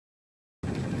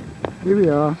Here we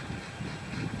are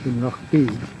in Loch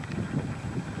Beg,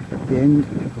 at the end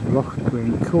of Loch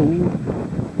Glencoul,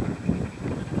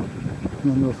 in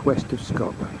the northwest of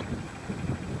Scotland.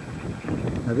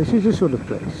 Now this is the sort of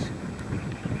place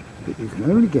that you can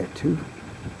only get to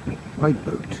by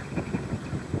boat.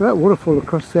 That waterfall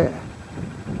across there,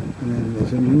 and then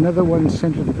there's another one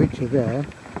centre of the picture there,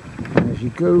 and as you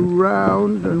go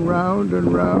round and round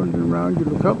and round and round, you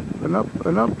look up and up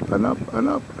and up and up and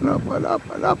up and up and up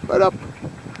and up and up.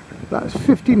 That's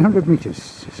 1,500 metres,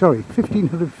 sorry,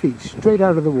 1,500 feet straight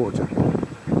out of the water.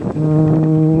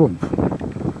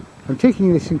 I'm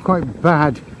taking this in quite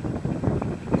bad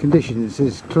conditions.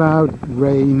 There's cloud,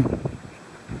 rain,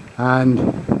 and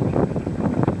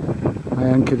I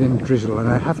anchored in drizzle, and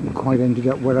I haven't quite ended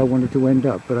up where I wanted to end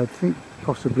up, but I think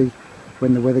possibly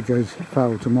when the weather goes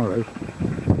foul tomorrow,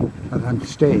 and I'm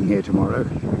staying here tomorrow,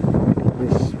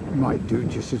 this might do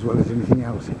just as well as anything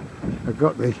else. I've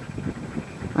got the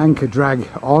anchor drag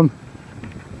on,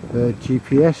 the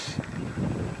GPS,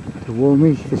 to warn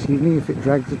me this evening if it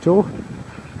drags at all.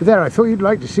 But there, I thought you'd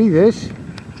like to see this.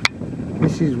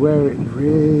 This is where it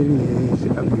really is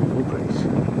a beautiful place.